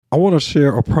I want to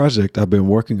share a project I've been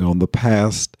working on the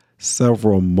past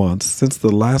several months since the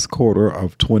last quarter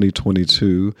of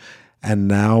 2022. And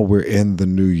now we're in the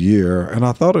new year. And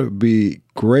I thought it would be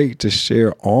great to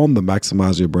share on the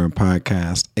Maximize Your Brand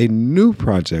podcast a new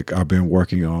project I've been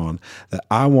working on that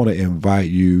I want to invite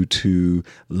you to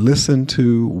listen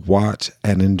to, watch,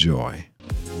 and enjoy.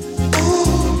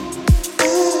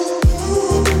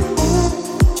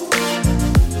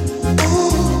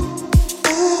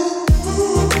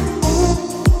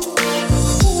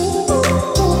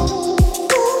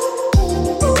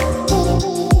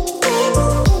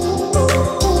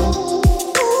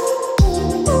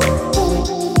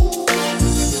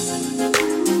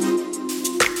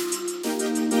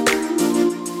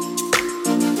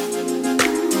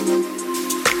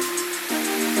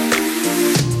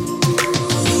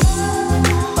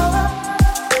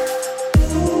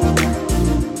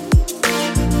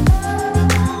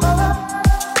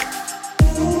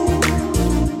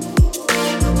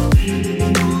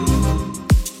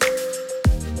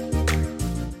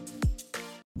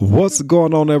 What's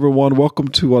going on, everyone? Welcome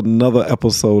to another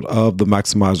episode of the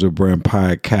Maximize Your Brand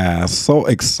podcast. So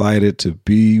excited to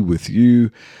be with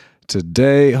you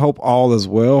today. Hope all is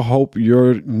well. Hope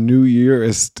your new year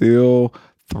is still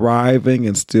thriving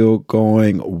and still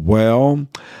going well.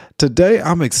 Today,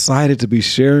 I'm excited to be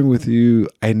sharing with you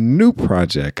a new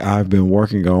project I've been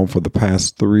working on for the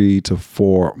past 3 to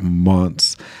 4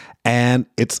 months. And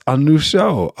it's a new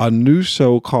show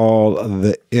called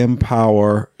The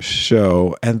Empower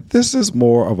Show. And this is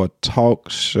more of a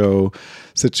talk show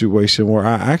situation where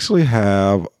I actually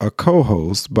have a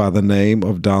co-host by the name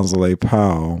of Donzale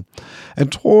Powell.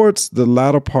 And towards the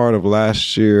latter part of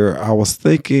last year, I was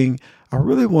thinking I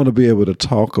really want to be able to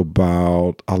talk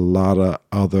about a lot of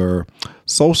other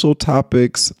social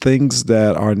topics, things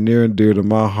that are near and dear to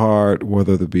my heart,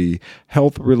 whether they be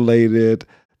health related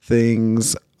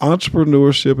things,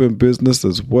 entrepreneurship and business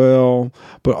as well,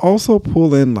 but also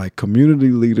pull in like community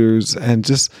leaders and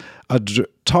just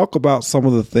talk about some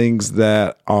of the things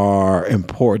that are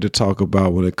important to talk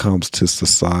about when it comes to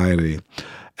society.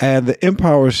 And the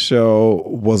Empower Show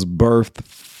was birthed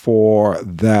for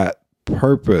that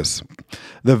purpose.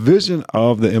 The vision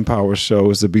of the Empower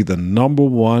Show is to be the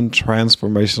 #1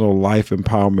 transformational life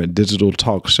empowerment digital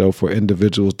talk show for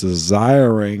individuals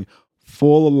desiring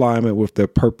full alignment with their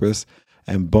purpose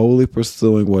and boldly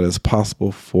pursuing what is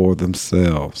possible for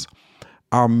themselves.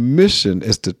 Our mission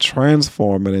is to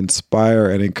transform and inspire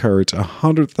and encourage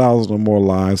 100,000 or more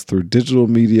lives through digital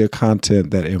media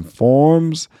content that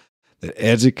informs, that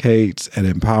educates, and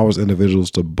empowers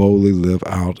individuals to boldly live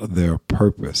out their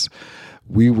purpose.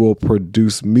 We will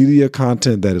produce media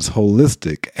content that is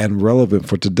holistic and relevant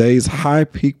for today's high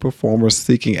peak performers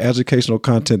seeking educational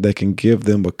content that can give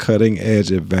them a cutting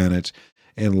edge advantage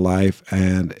in life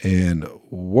and in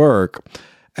work.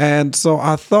 And so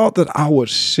I thought that I would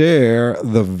share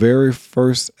the very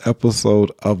first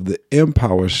episode of the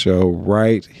Empower Show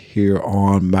right here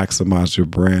on Maximize Your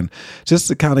Brand, just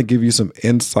to kind of give you some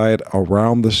insight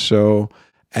around the show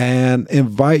and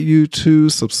invite you to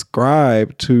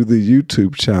subscribe to the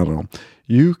YouTube channel.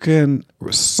 You can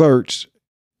search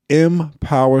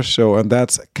Empower Show, and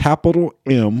that's capital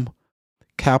M,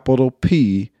 capital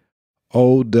P,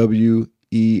 OWER.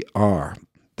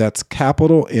 That's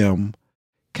capital M,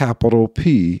 capital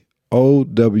P,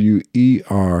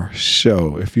 OWER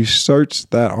show. If you search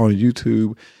that on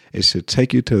YouTube, it should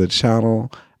take you to the channel,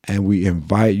 and we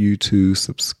invite you to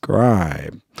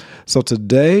subscribe. So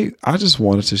today, I just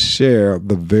wanted to share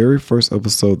the very first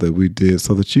episode that we did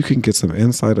so that you can get some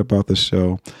insight about the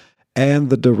show and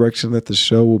the direction that the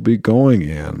show will be going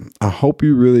in. I hope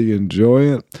you really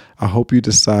enjoy it. I hope you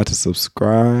decide to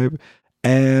subscribe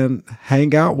and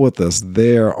hang out with us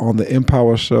there on the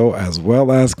Empower Show, as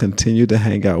well as continue to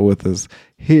hang out with us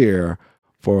here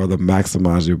for the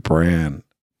Maximize Your Brand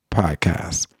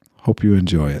podcast. Hope you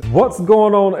enjoy it. What's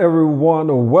going on,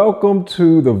 everyone? Welcome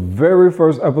to the very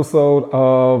first episode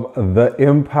of the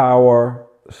Empower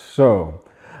Show.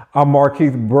 I'm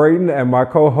Markeith Brayton and my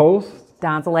co-host,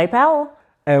 Donzale Powell.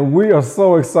 And we are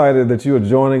so excited that you are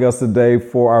joining us today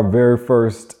for our very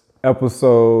first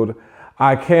episode.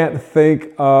 I can't think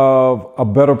of a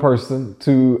better person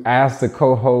to ask to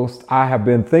co-host. I have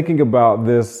been thinking about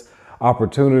this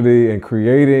opportunity and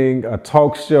creating a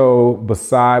talk show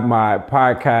beside my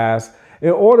podcast in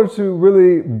order to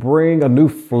really bring a new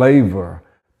flavor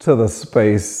to the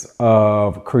space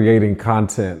of creating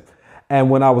content.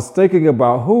 And when I was thinking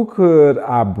about who could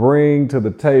I bring to the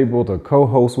table to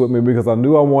co-host with me, because I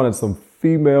knew I wanted some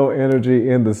female energy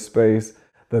in the space,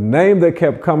 the name that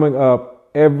kept coming up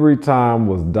every time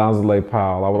was Donzale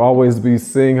Powell. I would always be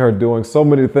seeing her doing so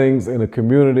many things in the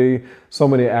community, so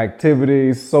many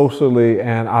activities socially,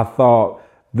 and I thought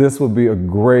this would be a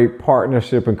great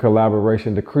partnership and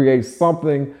collaboration to create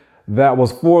something that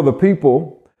was for the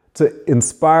people, to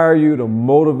inspire you, to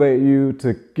motivate you,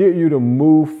 to get you to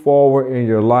move forward in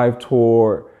your life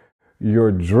toward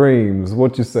your dreams.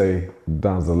 What you say,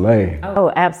 Donzale?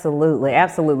 Oh, absolutely.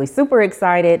 Absolutely. Super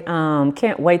excited.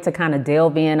 Can't wait to kind of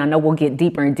delve in. I know we'll get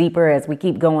deeper and deeper as we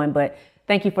keep going, but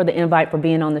thank you for the invite, for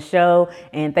being on the show.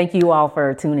 And thank you all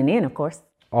for tuning in, of course.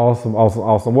 Awesome.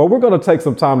 Well, we're going to take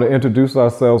some time to introduce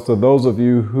ourselves to those of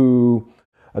you who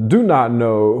do not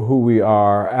know who we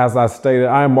are. As I stated,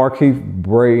 I am Markeith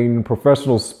Braden,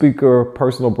 professional speaker,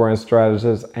 personal brand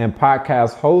strategist, and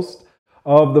podcast host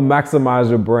of the Maximize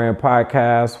Your Brand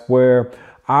podcast, where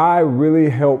I really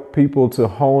help people to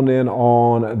hone in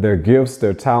on their gifts,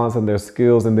 their talents, and their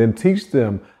skills, and then teach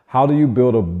them how do you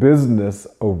build a business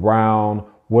around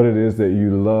what it is that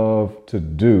you love to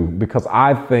do. Because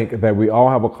I think that we all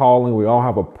have a calling, we all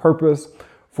have a purpose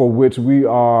for which we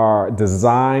are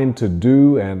designed to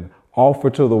do and offer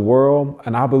to the world.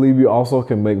 And I believe you also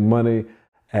can make money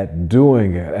at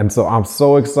doing it. And so I'm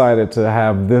so excited to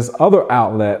have this other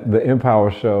outlet, the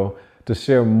Empower Show, to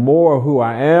share more of who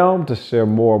I am, to share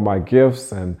more of my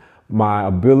gifts and my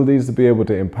abilities to be able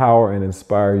to empower and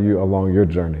inspire you along your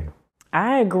journey.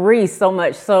 I agree so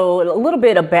much. So a little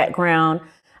bit of background,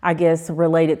 I guess,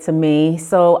 related to me.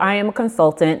 So I am a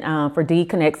consultant for D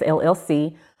Connects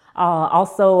LLC.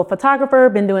 Also a photographer,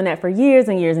 been doing that for years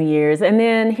and years and years. And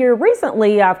then here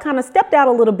recently, I've kind of stepped out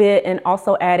a little bit and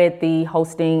also added the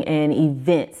hosting and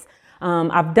events.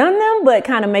 I've done them, but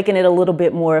kind of making it a little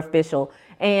bit more official.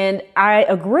 And I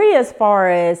agree as far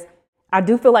as I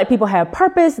do feel like people have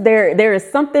purpose. There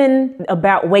is something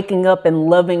about waking up and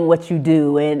loving what you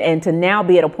do, and to now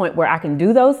be at a point where I can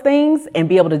do those things and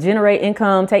be able to generate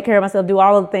income, take care of myself, do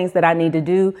all of the things that I need to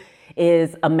do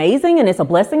is amazing, and it's a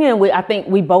blessing. And I think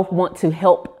we both want to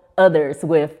help others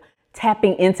with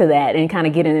tapping into that and kind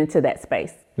of getting into that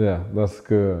space. Yeah, that's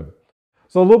good.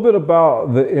 So a little bit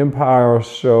about the Empower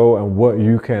Show and what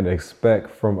you can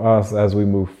expect from us as we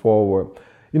move forward.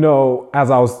 You know,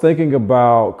 as I was thinking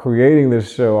about creating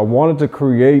this show, I wanted to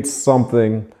create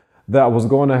something that was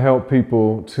going to help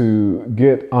people to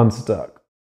get unstuck.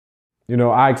 You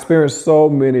know, I experienced so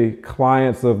many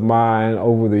clients of mine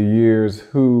over the years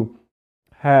who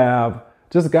have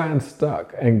just gotten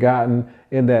stuck and gotten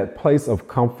in that place of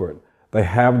comfort. They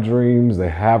have dreams, they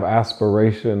have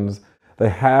aspirations, they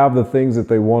have the things that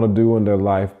they want to do in their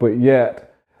life, but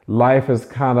yet life has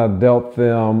kind of dealt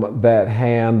them that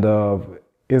hand of,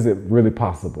 is it really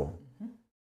possible?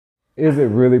 Is it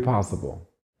really possible?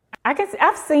 I guess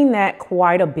I've seen that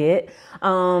quite a bit.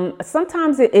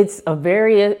 Sometimes it's a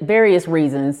various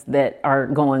reasons that are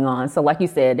going on. So like you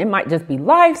said, it might just be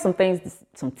life, some things,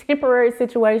 some temporary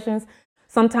situations.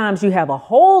 Sometimes you have a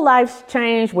whole life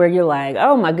change where you're like,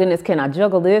 oh my goodness, can I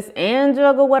juggle this and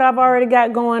juggle what I've already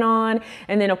got going on?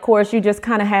 And then of course you just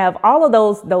kind of have all of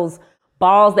those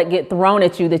balls that get thrown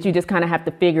at you that you just kind of have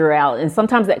to figure out. And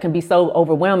sometimes that can be so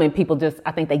overwhelming. People just,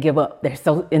 I think they give up. They're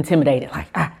so intimidated, like,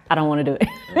 I don't want to do it.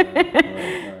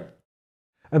 Right.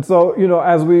 And so, you know,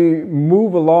 as we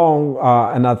move along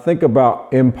and I think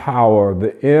about empower,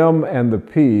 the M and the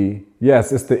P,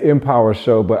 yes, it's the Empower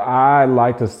Show, but I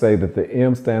like to say that the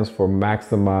M stands for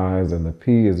maximize and the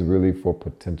P is really for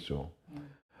potential.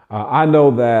 I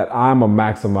know that I'm a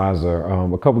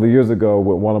maximizer. A couple of years ago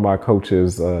with one of my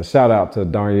coaches, shout out to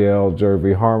Danielle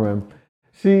Jervy Harmon.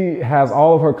 She has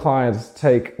all of her clients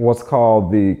take what's called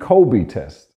the Kolbe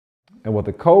test. And what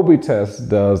the Kolbe test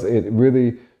does, it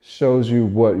really shows you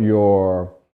what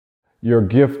your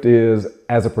gift is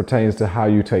as it pertains to how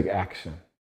you take action,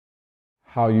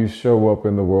 how you show up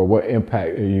in the world, what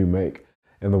impact you make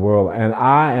in the world. And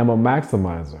I am a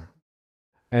maximizer.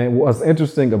 And what's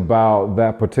interesting about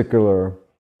that particular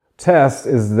test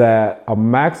is that a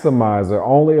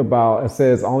maximizer, it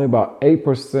says only about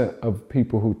 8% of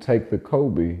people who take the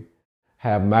Kolbe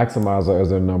have maximizer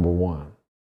as their number one.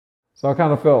 So I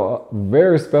kind of felt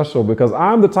very special because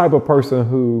I'm the type of person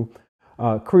who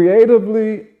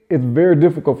creatively, it's very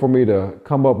difficult for me to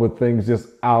come up with things just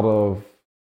out of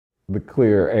the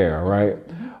clear air, right?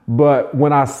 But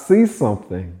when I see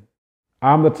something,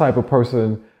 I'm the type of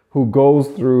person who goes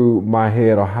through my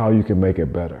head on how you can make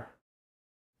it better.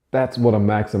 That's what a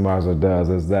maximizer does,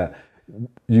 is that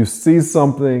you see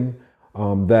something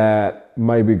that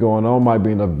may be going on, might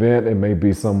be an event, it may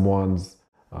be someone's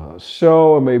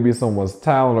show, it may be someone's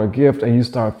talent or gift, and you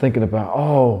start thinking about,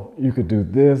 oh, you could do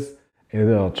this, and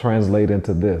it'll translate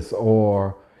into this.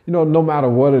 Or no matter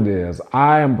what it is,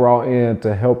 I am brought in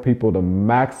to help people to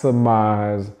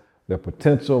maximize their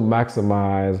potential,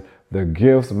 maximize their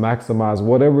gifts, maximize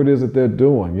whatever it is that they're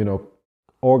doing.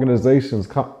 Organizations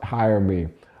hire me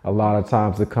a lot of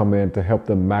times to come in to help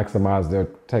them maximize their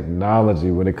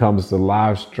technology when it comes to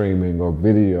live streaming or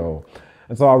video.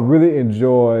 And so I really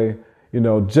enjoy,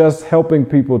 just helping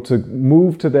people to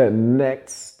move to that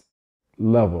next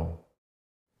level.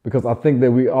 Because I think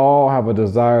that we all have a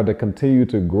desire to continue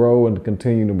to grow and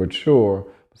continue to mature.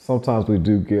 Sometimes we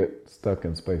do get stuck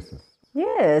in spaces.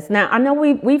 Yes. Now, I know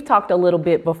we've talked a little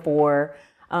bit before.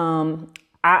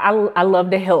 I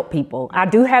love to help people. I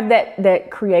do have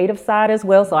that creative side as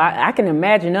well. So I can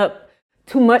imagine up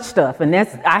too much stuff. And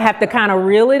I have to kind of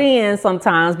reel it in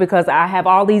sometimes because I have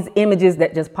all these images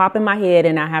that just pop in my head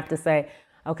and I have to say,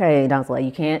 okay, Donzella,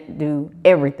 you can't do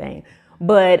everything.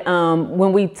 But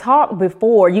when we talked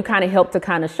before, you kind of helped to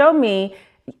kind of show me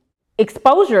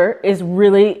exposure it's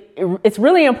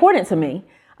really important to me.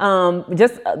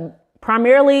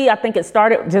 Primarily, I think it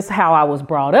started just how I was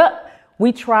brought up.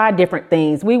 We tried different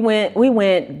things. We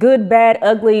went good, bad,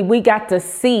 ugly. We got to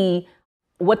see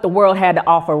what the world had to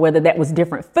offer, whether that was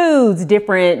different foods,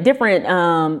 different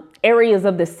areas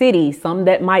of the city, some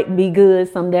that might be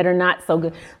good, some that are not so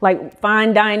good, like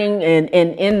fine dining and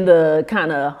in the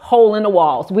kind of hole in the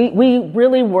walls. We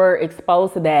really were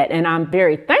exposed to that, and I'm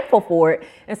very thankful for it.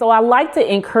 And so I like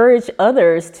to encourage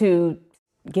others to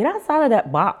get outside of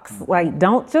that box. Like,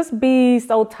 don't just be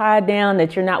so tied down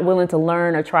that you're not willing to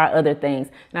learn or try other things.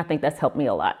 And I think that's helped me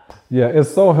a lot. Yeah,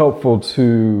 it's so helpful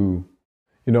to,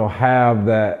 have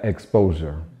that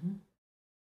exposure.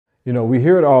 We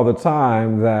hear it all the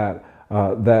time that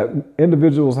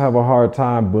individuals have a hard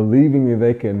time believing that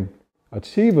they can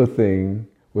achieve a thing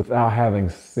without having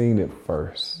seen it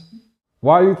first.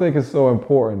 Why do you think it's so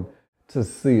important to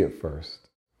see it first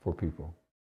for people?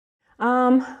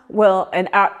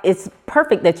 It's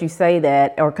perfect that you say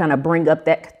that or kind of bring up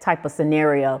that type of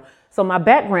scenario. So my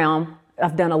background,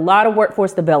 I've done a lot of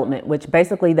workforce development, which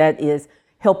basically that is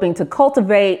helping to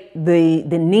cultivate the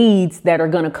needs that are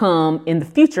going to come in the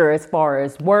future as far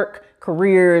as work,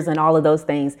 careers, and all of those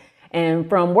things. And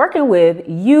from working with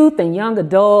youth and young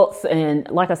adults, and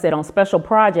like I said, on special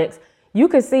projects, you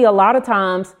can see a lot of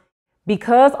times,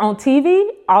 because on TV,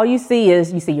 all you see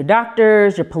your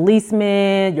doctors, your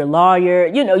policemen, your lawyer,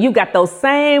 you've got those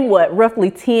same,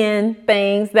 roughly 10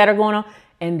 things that are going on.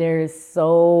 And there is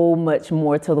so much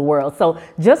more to the world. So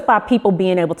just by people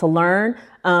being able to learn,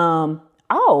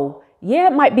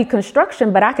 it might be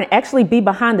construction, but I can actually be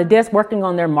behind the desk working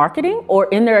on their marketing or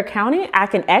in their accounting. I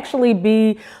can actually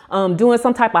be doing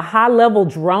some type of high level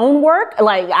drone work.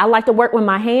 Like, I like to work with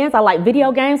my hands. I like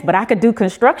video games, but I could do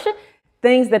construction.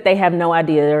 Things that they have no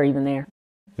idea are even there.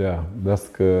 Yeah, that's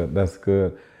good. That's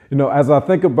good. As I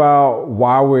think about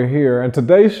why we're here, and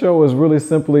today's show is really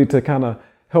simply to kind of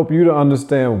help you to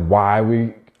understand why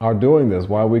we are doing this,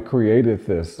 why we created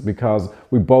this, because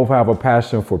we both have a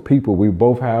passion for people. We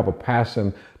both have a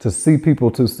passion to see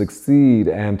people to succeed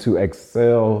and to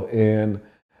excel in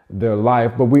their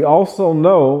life. But we also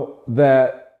know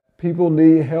that people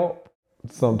need help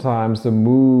sometimes to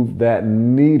move that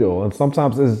needle. And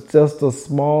sometimes it's just a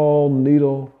small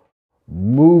needle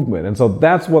movement. And so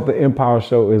that's what the Empower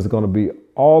Show is going to be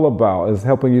all about, is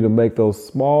helping you to make those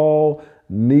small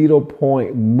needle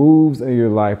point moves in your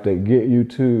life that get you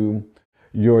to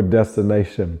your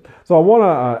destination. So I want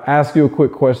to ask you a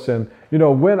quick question.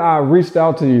 When I reached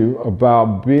out to you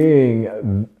about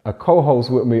being a co-host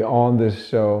with me on this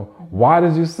show, why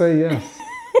did you say yes?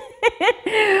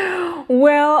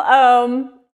 Well,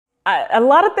 a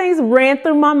lot of things ran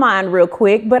through my mind real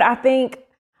quick, but I think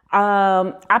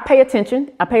I pay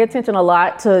attention. I pay attention a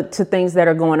lot to things that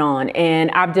are going on. And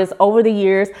I've just, over the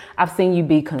years, I've seen you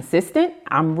be consistent.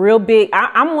 I'm real big.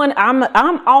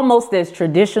 I'm almost as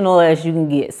traditional as you can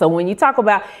get. So when you talk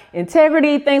about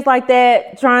integrity, things like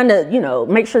that, trying to,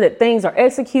 make sure that things are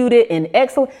executed and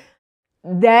excellent,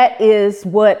 that is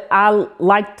what I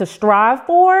like to strive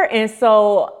for. And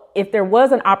so if there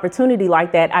was an opportunity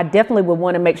like that, I definitely would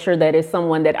want to make sure that it's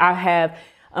someone that I have,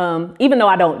 even though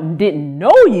I didn't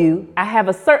know you, I have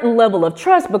a certain level of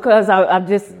trust because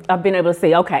I've been able to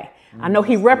say, okay, I know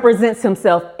he represents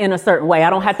himself in a certain way. I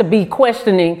don't have to be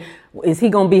questioning, is he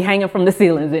going to be hanging from the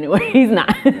ceilings anyway? He's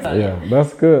not. Yeah,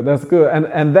 that's good. That's good.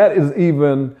 And that is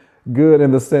even good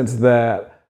in the sense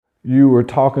that you were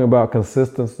talking about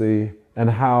consistency and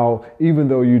how, even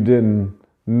though you didn't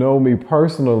know me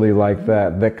personally like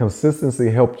that consistency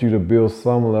helped you to build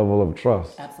some level of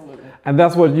trust. Absolutely. And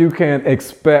that's what you can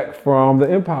expect from the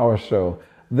Empower Show,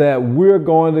 that we're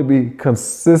going to be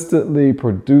consistently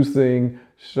producing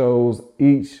shows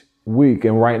each week.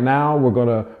 And right now we're going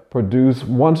to produce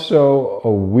one show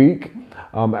a week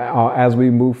as we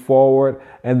move forward.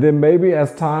 And then maybe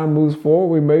as time moves forward,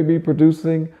 we may be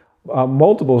producing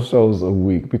multiple shows a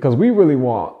week because we really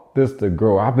want this to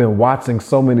grow. I've been watching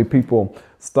so many people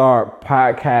start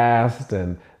podcasts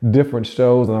and different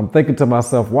shows, and I'm thinking to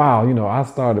myself, wow, I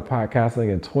started podcasting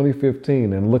in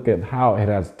 2015 and look at how it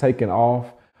has taken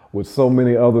off with so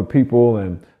many other people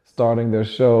and starting their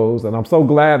shows. And I'm so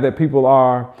glad that people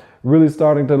are really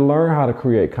starting to learn how to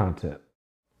create content,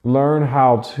 learn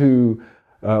how to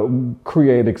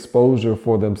create exposure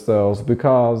for themselves,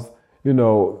 because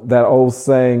that old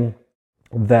saying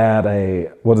that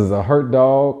a hurt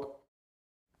dog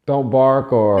don't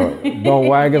bark or don't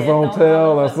wag its own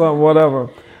tail or something, whatever.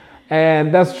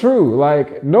 And that's true.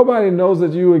 Like, nobody knows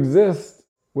that you exist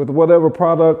with whatever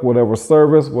product, whatever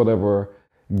service, whatever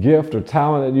gift or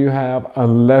talent that you have,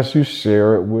 unless you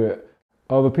share it with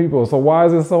other people. So why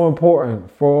is it so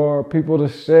important for people to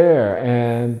share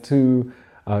and to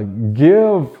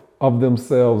give of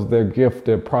themselves, their gift,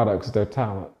 their products, their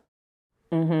talent?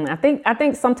 Mm-hmm. I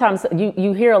think sometimes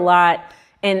you hear a lot,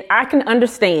 and I can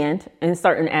understand in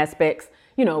certain aspects,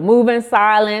 move in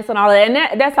silence and all that,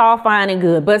 and that's all fine and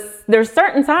good. But there's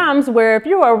certain times where if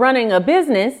you are running a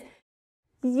business,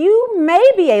 you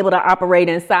may be able to operate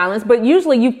in silence, but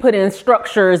usually you put in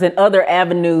structures and other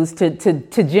avenues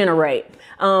to generate.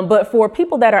 But for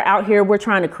people that are out here, we're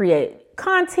trying to create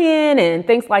content and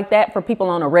things like that for people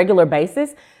on a regular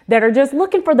basis that are just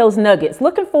looking for those nuggets,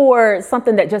 looking for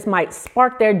something that just might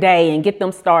spark their day and get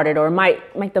them started, or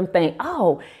might make them think,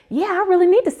 oh, yeah, I really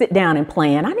need to sit down and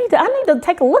plan. I need to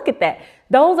take a look at that.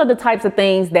 Those are the types of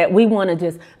things that we want to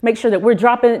just make sure that we're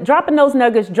dropping those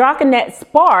nuggets, dropping that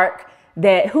spark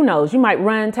that, who knows, you might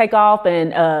run, take off,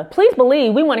 and please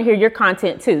believe we want to hear your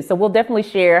content too. So we'll definitely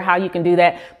share how you can do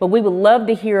that. But we would love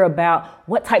to hear about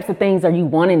what types of things are you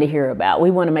wanting to hear about. We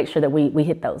want to make sure that we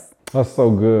hit those. That's so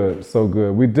good. So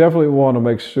good. We definitely want to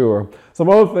make sure. Some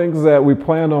other things that we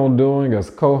plan on doing as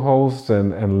co-hosts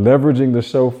and leveraging the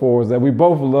show for is that we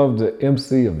both love to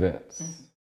MC events.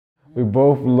 We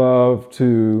both love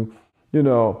to,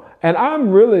 and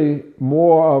I'm really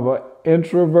more of an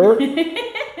introvert,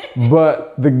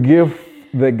 but the gift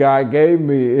that God gave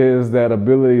me is that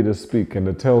ability to speak and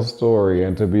to tell story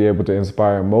and to be able to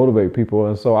inspire and motivate people.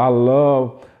 And so I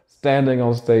love standing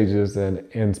on stages and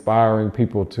inspiring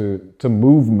people to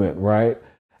movement, right?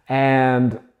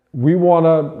 And we want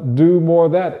to do more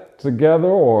of that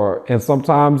together, and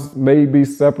sometimes maybe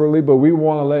separately, but we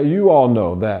want to let you all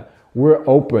know that we're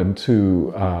open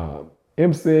to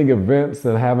emceeing events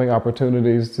and having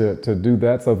opportunities to do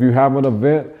that. So if you have an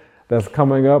event that's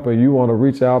coming up and you want to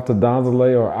reach out to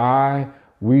Donzale or I,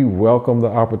 we welcome the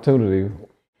opportunity.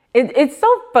 It's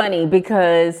so funny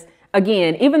because,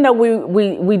 again, even though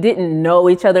we didn't know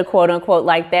each other, quote unquote,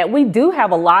 like that, we do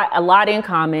have a lot in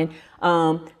common.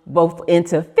 Both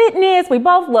into fitness, we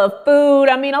both love food.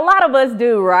 I mean, a lot of us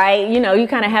do, right? You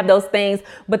kind of have those things,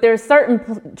 but there's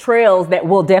certain trails that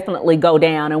we'll definitely go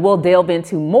down and we'll delve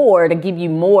into more to give you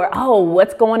more. Oh,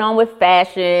 what's going on with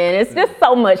fashion? It's just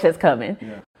so much that's coming.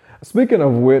 Yeah. Speaking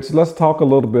of which, let's talk a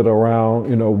little bit around,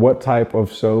 what type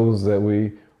of shows that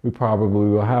we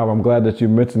probably will have. I'm glad that you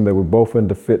mentioned that we're both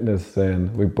into fitness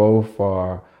and we both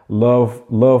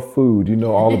love food.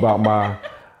 All about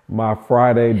my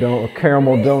Friday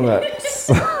caramel donuts.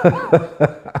 So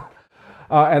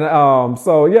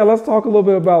let's talk a little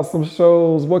bit about some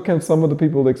shows. What can some of the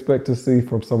people expect to see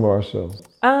from some of our shows?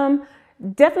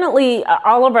 Definitely,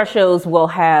 all of our shows will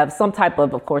have some type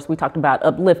of course, we talked about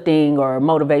uplifting or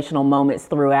motivational moments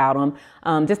throughout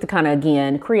them, just to kind of,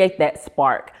 again, create that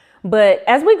spark. But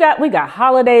as we got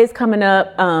holidays coming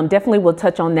up, definitely we'll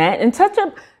touch on that and touch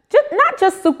up not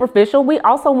just superficial. We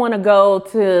also want to go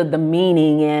to the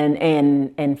meaning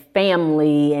and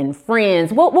family and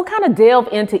friends. We'll kind of delve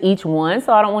into each one.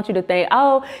 So I don't want you to think,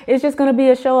 oh, it's just going to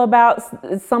be a show about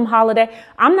some holiday.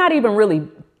 I'm not even really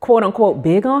quote unquote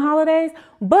big on holidays,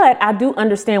 but I do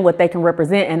understand what they can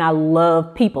represent, and I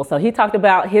love people. So he talked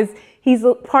about he's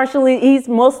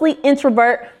mostly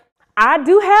introvert. I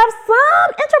do have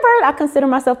some introvert. I consider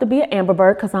myself to be an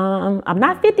ambivert because I'm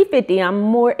not 50-50. I'm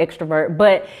more extrovert,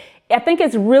 but I think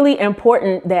it's really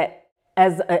important that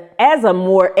as a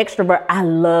more extrovert, I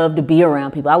love to be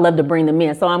around people. I love to bring them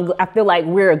in. So I feel like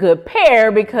we're a good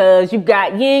pair because you've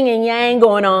got yin and yang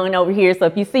going on over here. So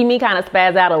if you see me kind of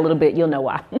spaz out a little bit, you'll know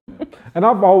why. And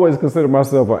I've always considered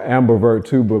myself an ambivert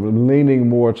too, but leaning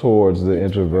more towards the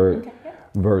introvert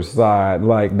side.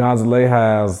 Like Donzale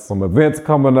has some events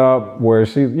coming up where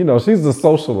she's a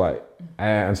socialite.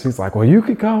 And she's like, well, you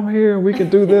could come here and we could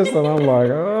do this. And I'm like,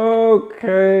 oh,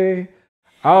 okay,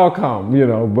 I'll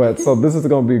come, but so this is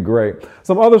going to be great.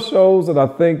 Some other shows that I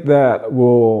think that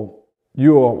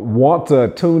you'll want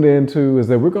to tune into is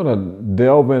that we're going to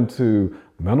delve into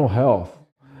mental health.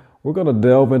 We're going to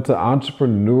delve into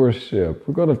entrepreneurship.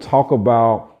 We're going to talk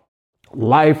about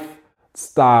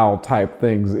lifestyle type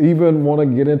things, even want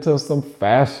to get into some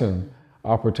fashion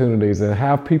opportunities and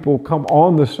have people come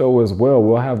on the show as well.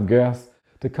 We'll have guests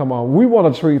to come on. We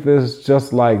want to treat this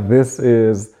just like this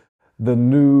is the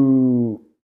new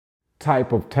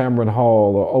type of Tamron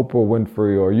Hall or Oprah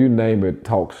Winfrey or you name it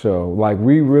talk show. Like,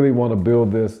 we really want to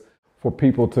build this for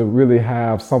people to really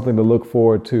have something to look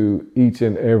forward to each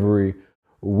and every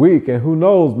week. And who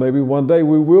knows, maybe one day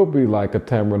we will be like a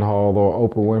Tamron Hall or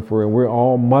Oprah Winfrey, and we're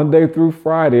on Monday through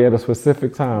Friday at a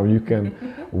specific time. You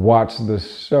can watch the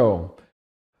show.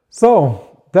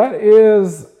 So that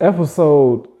is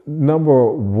episode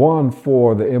number 1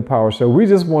 for the Empower Show. We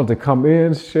just want to come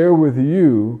in, share with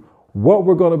you what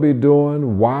we're going to be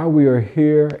doing, why we are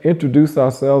here, introduce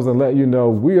ourselves, and let you know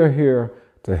we are here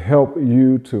to help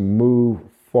you to move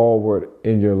forward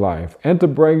in your life and to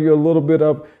bring you a little bit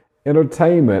of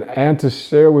entertainment and to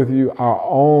share with you our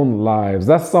own lives.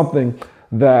 That's something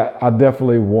that I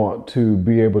definitely want to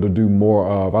be able to do more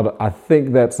of. I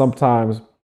think that sometimes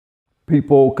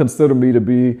people consider me to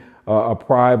be a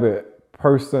private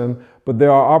person, but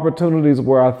there are opportunities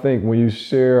where I think when you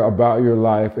share about your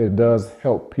life, it does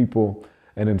help people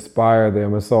and inspire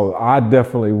them. And so I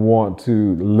definitely want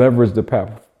to leverage the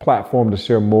platform to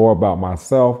share more about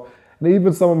myself and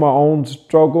even some of my own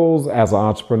struggles as an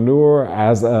entrepreneur,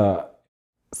 as a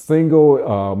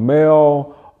single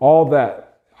male, all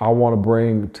that I want to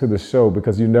bring to the show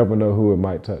because you never know who it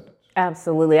might touch.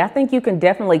 Absolutely. I think you can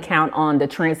definitely count on the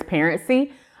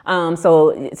transparency.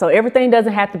 So everything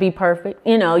doesn't have to be perfect.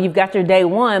 You've got your day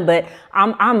one, but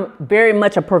I'm very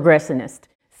much a progressionist.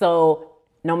 So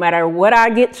no matter what I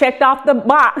get checked off the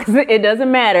box, it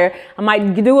doesn't matter. I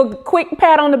might do a quick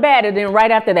pat on the back and then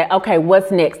right after that, okay,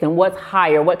 what's next and what's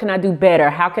higher? What can I do better?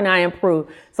 How can I improve?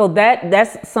 So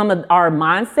that's some of our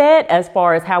mindset as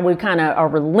far as how we kind of are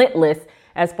relentless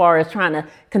as far as trying to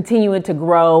continue to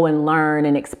grow and learn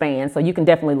and expand. So you can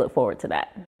definitely look forward to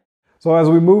that. So as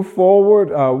we move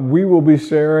forward, we will be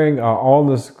sharing on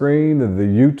the screen the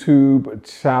YouTube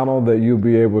channel that you'll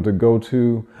be able to go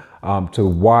to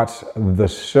watch the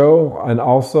show. And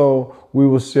also we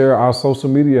will share our social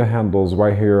media handles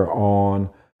right here on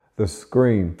the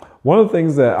screen. One of the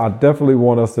things that I definitely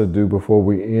want us to do before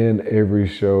we end every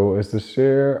show is to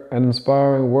share an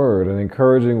inspiring word, an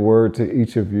encouraging word to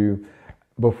each of you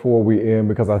before we end,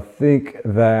 because I think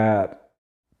that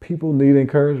people need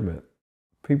encouragement.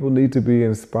 People need to be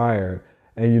inspired,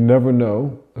 and you never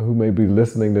know who may be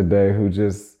listening today who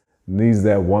just needs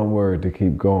that one word to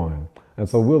keep going. And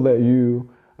so we'll let you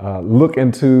look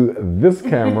into this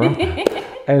camera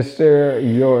and share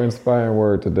your inspiring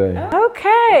word today.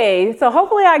 Okay, so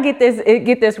hopefully I get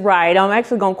this right. I'm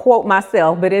actually going to quote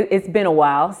myself, but it's been a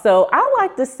while. So I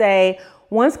like to say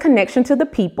one's connection to the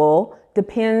people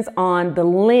depends on the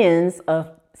lens of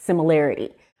similarity.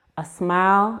 A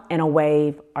smile and a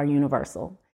wave are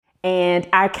universal. And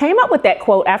I came up with that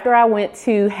quote after I went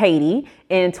to Haiti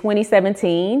in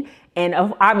 2017 and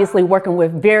obviously working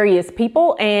with various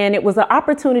people. And it was an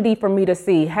opportunity for me to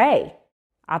see, hey,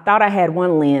 I thought I had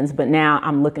one lens, but now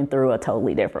I'm looking through a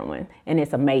totally different one. And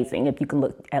it's amazing if you can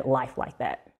look at life like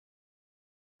that.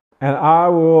 And I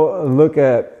will look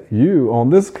at you on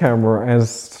this camera and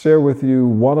share with you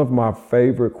one of my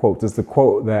favorite quotes. It's the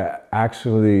quote that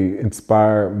actually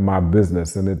inspired my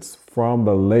business. And it's from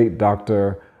the late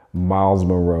Dr. Miles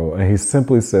Monroe. And he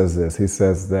simply says this. He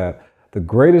says that the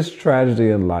greatest tragedy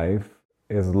in life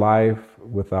is life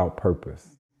without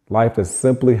purpose. Life that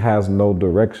simply has no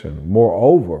direction.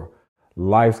 Moreover,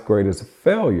 life's greatest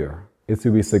failure is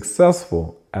to be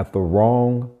successful at the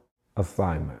wrong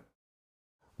assignment.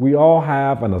 We all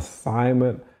have an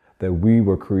assignment that we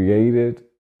were created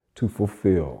to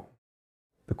fulfill.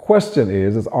 The question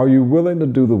is are you willing to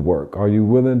do the work? Are you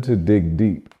willing to dig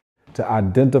deep to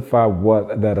identify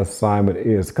what that assignment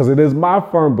is? Because it is my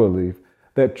firm belief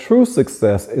that true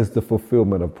success is the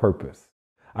fulfillment of purpose.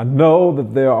 I know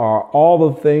that there are all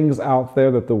the things out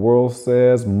there that the world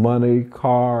says, money,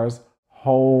 cars,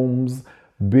 homes,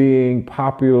 being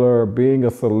popular, being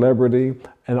a celebrity,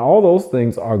 and all those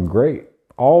things are great.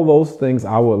 All those things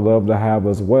I would love to have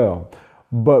as well.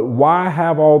 But why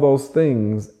have all those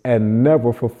things and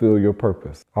never fulfill your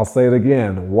purpose? I'll say it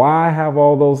again. Why have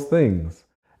all those things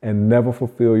and never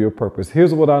fulfill your purpose?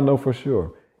 Here's what I know for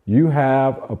sure. You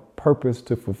have a purpose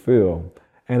to fulfill,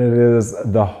 and it is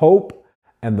the hope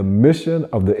and the mission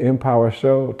of the Empower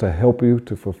Show to help you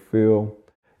to fulfill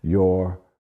your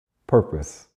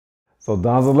purpose. So,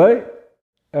 Donzale,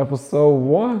 episode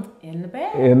 1 in the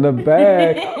bag. In the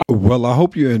bag. Well, I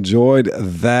hope you enjoyed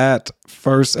that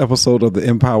first episode of the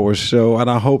Empower Show, and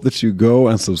I hope that you go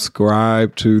and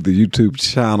subscribe to the YouTube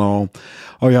channel.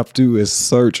 All you have to do is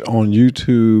search on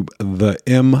YouTube the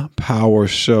Empower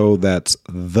Show. That's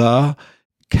the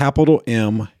capital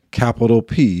M, capital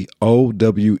P,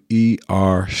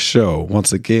 OWER Show.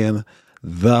 Once again,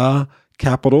 the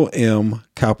capital M,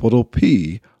 capital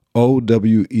P,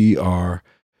 OWER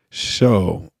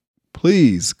Show.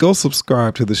 Please go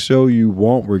subscribe to the show. You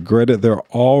won't regret it. There are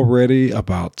already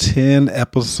about 10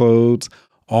 episodes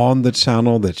on the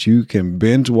channel that you can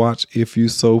binge watch if you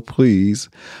so please.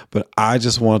 But I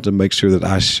just wanted to make sure that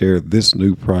I share this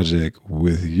new project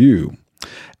with you.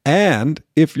 And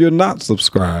if you're not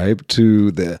subscribed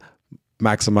to the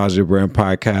Maximize Your Brand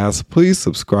podcast, please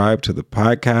subscribe to the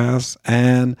podcast.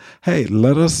 And hey,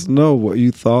 let us know what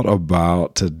you thought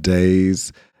about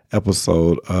today's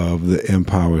episode of the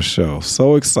Empower Show.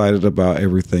 So excited about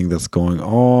everything that's going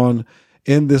on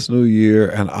in this new year.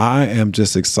 And I am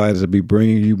just excited to be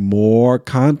bringing you more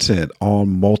content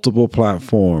on multiple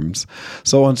platforms.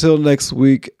 So until next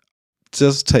week,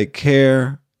 just take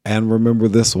care. And remember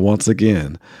this once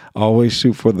again, always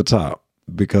shoot for the top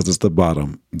because it's the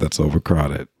bottom that's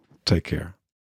overcrowded. Take care.